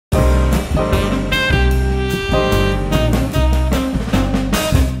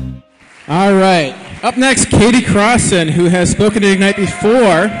Up next, Katy Crossen, who has spoken at Ignite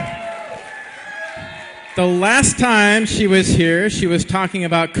before. The last time she was here, she was talking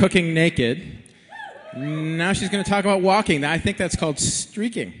about cooking naked. Now she's going to talk about walking. I think that's called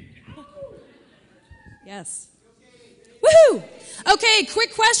streaking. Yes. Woohoo! Okay,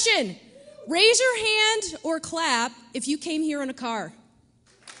 quick question. Raise your hand or clap if you came here in a car.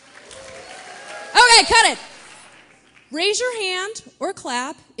 Okay, cut it. Raise your hand or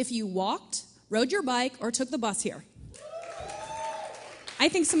clap if you walked, rode your bike, or took the bus here. I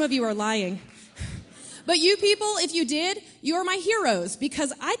think some of you are lying. But you people, if you did, you are my heroes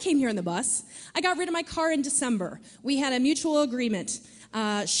because I came here in the bus. I got rid of my car in December. We had a mutual agreement.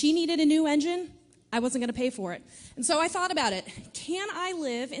 She needed a new engine. I wasn't going to pay for it. And so I thought about it. Can I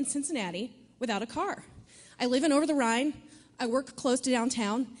live in Cincinnati without a car? I live in Over the Rhine. I work close to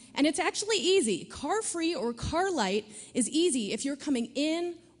downtown. And it's actually easy. Car-free or car-light is easy if you're coming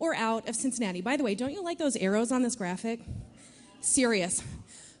in or out of Cincinnati. By the way, don't you like those arrows on this graphic? Serious.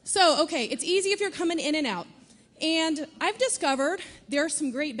 So, okay, it's easy if you're coming in and out. And I've discovered there are some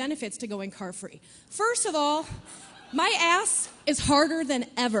great benefits to going car-free. First of all, my ass is harder than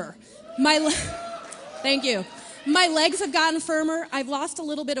ever. Thank you. My legs have gotten firmer. I've lost a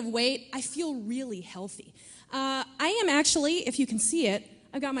little bit of weight. I feel really healthy. I am actually, if you can see it,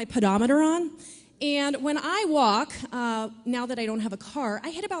 I've got my pedometer on. And when I walk, now that I don't have a car, I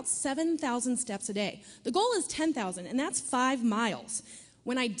hit about 7,000 steps a day. The goal is 10,000, and that's 5 miles.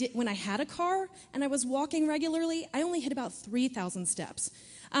 When I had a car and I was walking regularly, I only hit about 3,000 steps.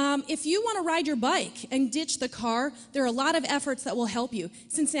 If you want to ride your bike and ditch the car, there are a lot of efforts that will help you.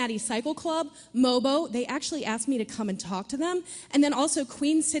 Cincinnati Cycle Club, Mobo, they actually asked me to come and talk to them. And then also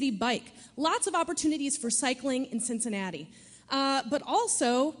Queen City Bike. Lots of opportunities for cycling in Cincinnati. But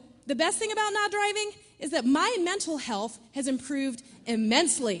also, the best thing about not driving is that my mental health has improved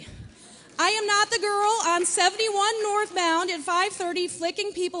immensely. I am not the girl on 71 northbound at 5:30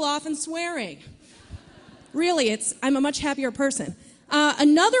 flicking people off and swearing. Really, I'm a much happier person.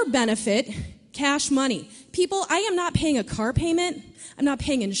 Another benefit, cash money. People, I am not paying a car payment. I'm not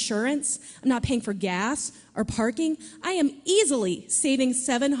paying insurance. I'm not paying for gas or parking. I am easily saving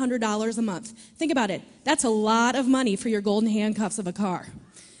 $700 a month. Think about it. That's a lot of money for your golden handcuffs of a car.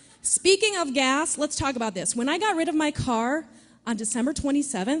 Speaking of gas, let's talk about this. When I got rid of my car on December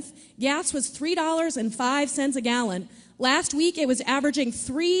 27th, gas was $3.05 a gallon. Last week, it was averaging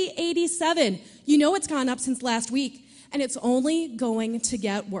 $3.87. You know it's gone up since last week, and it's only going to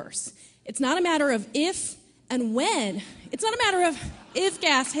get worse. It's not a matter of if and when. It's not a matter of if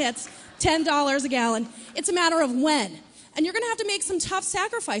gas hits $10 a gallon. It's a matter of when. And you're going to have to make some tough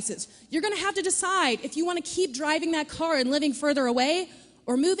sacrifices. You're going to have to decide if you want to keep driving that car and living further away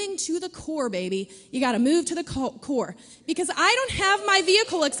or moving to the core, baby. You got to move to the core. Because I don't have my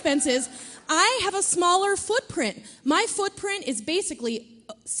vehicle expenses. I have a smaller footprint. My footprint is basically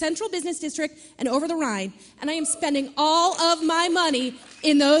Central Business District and Over the Rhine, and I am spending all of my money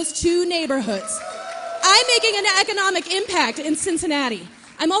in those two neighborhoods. I'm making an economic impact in Cincinnati.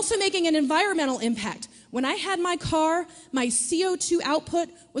 I'm also making an environmental impact. When I had my car, my CO2 output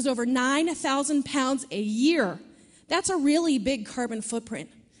was over 9,000 pounds a year. That's a really big carbon footprint.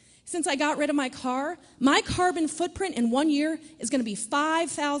 Since I got rid of my car, my carbon footprint in 1 year is going to be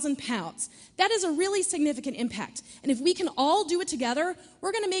 5,000 pounds. That is a really significant impact. And if we can all do it together,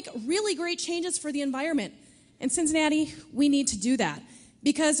 we're going to make really great changes for the environment. In Cincinnati, we need to do that.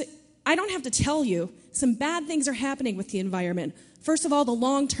 Because I don't have to tell you, some bad things are happening with the environment. First of all, the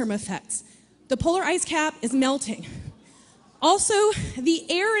long-term effects. The polar ice cap is melting. Also, the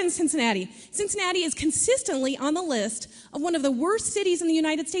air in Cincinnati. Cincinnati is consistently on the list of one of the worst cities in the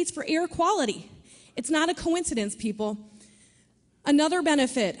United States for air quality. It's not a coincidence, people. Another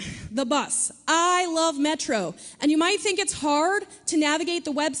benefit, the bus. I love Metro. And you might think it's hard to navigate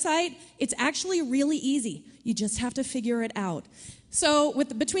the website. It's actually really easy. You just have to figure it out. So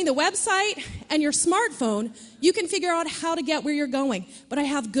between the website and your smartphone, you can figure out how to get where you're going. But I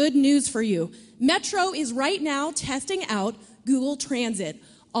have good news for you. Metro is right now testing out Google Transit.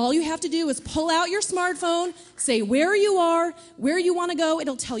 All you have to do is pull out your smartphone, say where you are, where you want to go.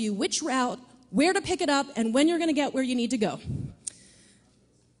 It'll tell you which route, where to pick it up, and when you're going to get where you need to go.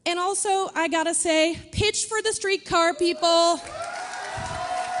 And also, I gotta say, pitch for the streetcar, people.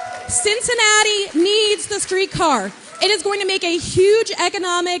 Cincinnati needs the streetcar. It is going to make a huge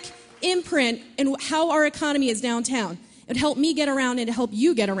economic imprint in how our economy is downtown. It would help me get around and help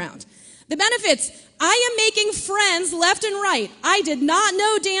you get around. The benefits, I am making friends left and right. I did not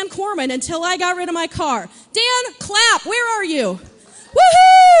know Dan Corman until I got rid of my car. Dan, clap, where are you?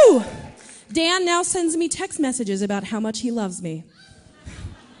 Woohoo! Dan now sends me text messages about how much he loves me.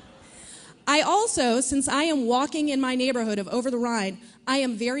 I also, since I am walking in my neighborhood of Over the Rhine, I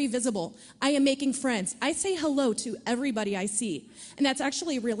am very visible. I am making friends. I say hello to everybody I see. And that's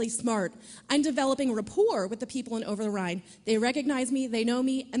actually really smart. I'm developing rapport with the people in Over the Rhine. They recognize me, they know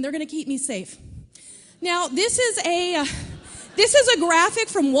me, and they're going to keep me safe. Now, this is a graphic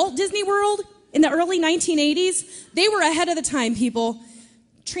from Walt Disney World in the early 1980s. They were ahead of the time, people.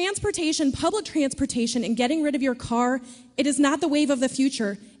 Transportation, public transportation, and getting rid of your car, it is not the wave of the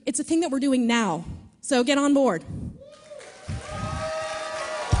future. It's a thing that we're doing now. So get on board.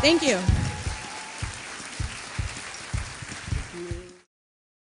 Thank you.